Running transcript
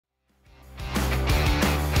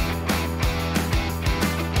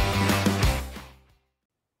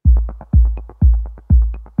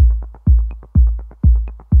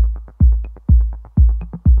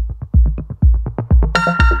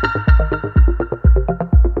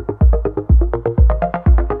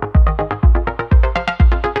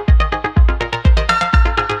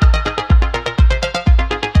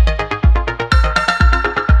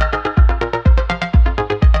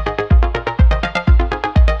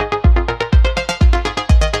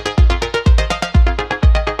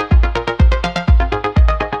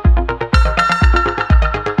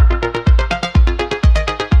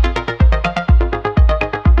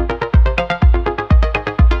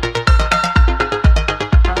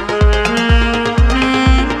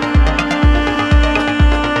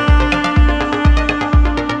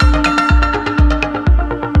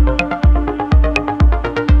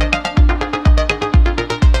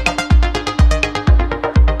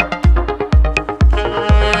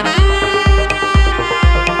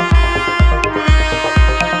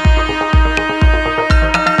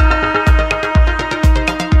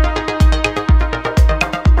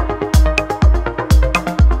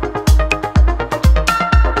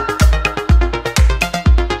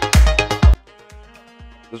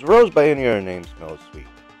Does Rose by any other name smell as sweet?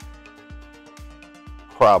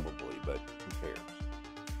 Probably, but who cares?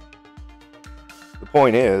 The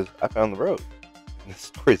point is, I found the rose. And this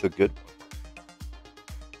story's a good one.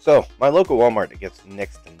 So, my local Walmart that gets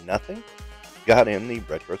next to nothing got in the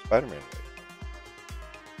retro Spider-Man wave.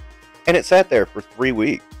 And it sat there for 3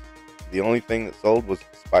 weeks. The only thing that sold was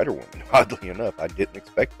Spider-Woman. Oddly enough, I didn't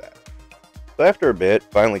expect that. So after a bit,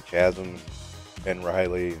 finally Chasm, Ben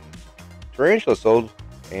Riley, and Tarantula sold,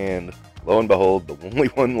 and lo and behold, the only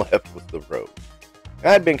one left was the Rose.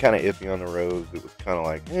 I'd been kind of iffy on the Rose. It was kind of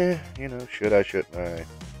like, should I, shouldn't I,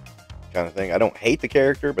 kind of thing. I don't hate the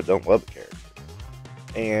character, but don't love the character.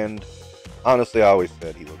 And honestly, I always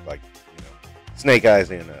said he looked like, Snake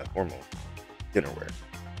Eyes in formal dinnerware.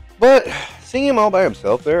 But seeing him all by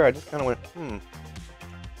himself there, I just kind of went,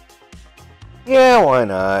 yeah, why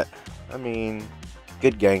not? I mean,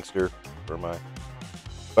 good gangster for my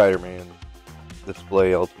Spider-Man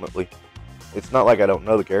display, ultimately. It's not like I don't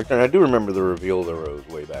know the character, and I do remember the reveal of the Rose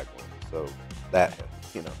way back when, so that,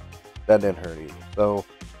 that didn't hurt either. So,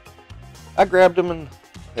 I grabbed him and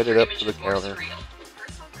headed up to the counter,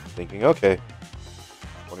 thinking, okay,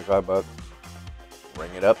 25 bucks,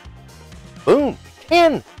 ring it up, boom,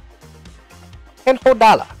 10 whole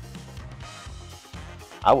dollar.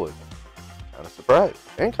 I was kind of surprised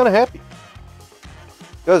and kind of happy,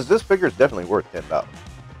 because this figure is definitely worth $10.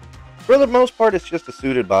 For the most part, it's just a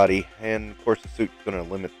suited body, and of course the suit's going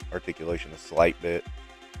to limit articulation a slight bit.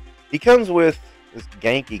 He comes with this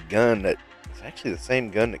ganky gun that is actually the same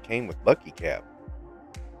gun that came with Bucky Cap.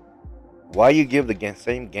 Why you give the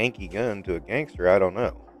same ganky gun to a gangster, I don't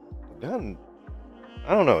know. The gun,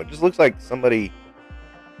 I don't know, it just looks like somebody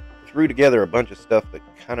threw together a bunch of stuff that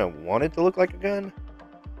kind of wanted to look like a gun,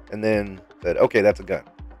 and then said, okay, that's a gun.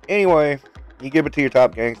 Anyway, you give it to your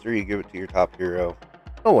top gangster, you give it to your top hero.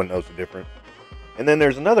 No one knows the difference. And then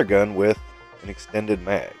there's another gun with an extended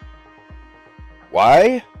mag.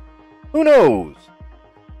 Why? Who knows?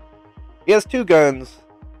 He has 2 guns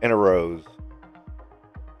and a Rose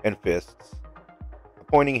and fists, a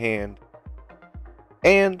pointing hand,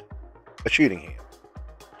 and a shooting hand.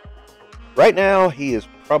 Right now, he is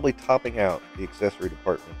probably topping out the accessory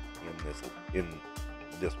department in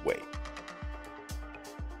this wave.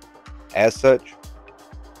 As such,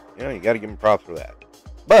 you got to give him props for that.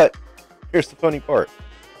 But here's the funny part: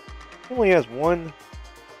 he only has one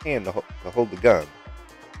hand to hold the gun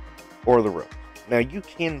or the Rose. Now you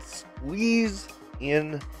can squeeze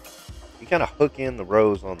in, you kind of hook in the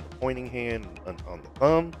Rose on the pointing hand and on the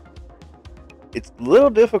thumb. It's a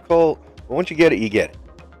little difficult, but once you get it, you get it.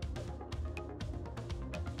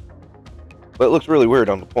 But it looks really weird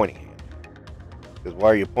on the pointing hand, because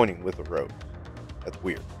why are you pointing with a Rose? That's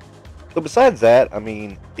weird. So besides that, I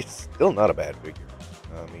mean, it's still not a bad figure.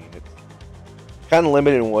 I mean, it's kind of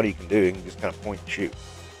limited in what he can do. He can just kind of point and shoot.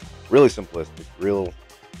 Really simplistic.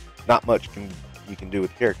 Not much you can do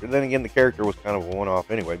with the character. Then again, the character was kind of a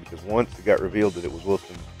one-off anyway, because once it got revealed that it was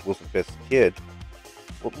Wilson Fisk's kid,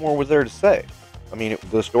 what more was there to say? I mean,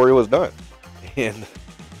 the story was done. And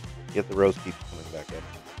yet the Rose keeps coming back up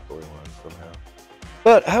in the storyline somehow.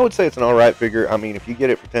 But I would say it's an alright figure. I mean, if you get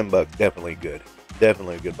it for 10 bucks, definitely good.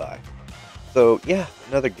 Definitely a good buy. So, yeah,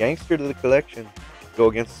 another gangster to the collection. Go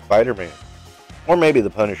against Spider-Man, or maybe the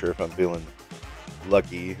Punisher if I'm feeling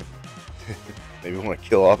lucky. Maybe want to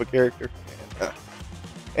kill off a character.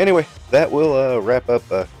 Anyway, that will wrap up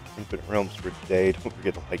Infinite Realms for today. Don't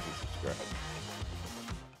forget to like and subscribe.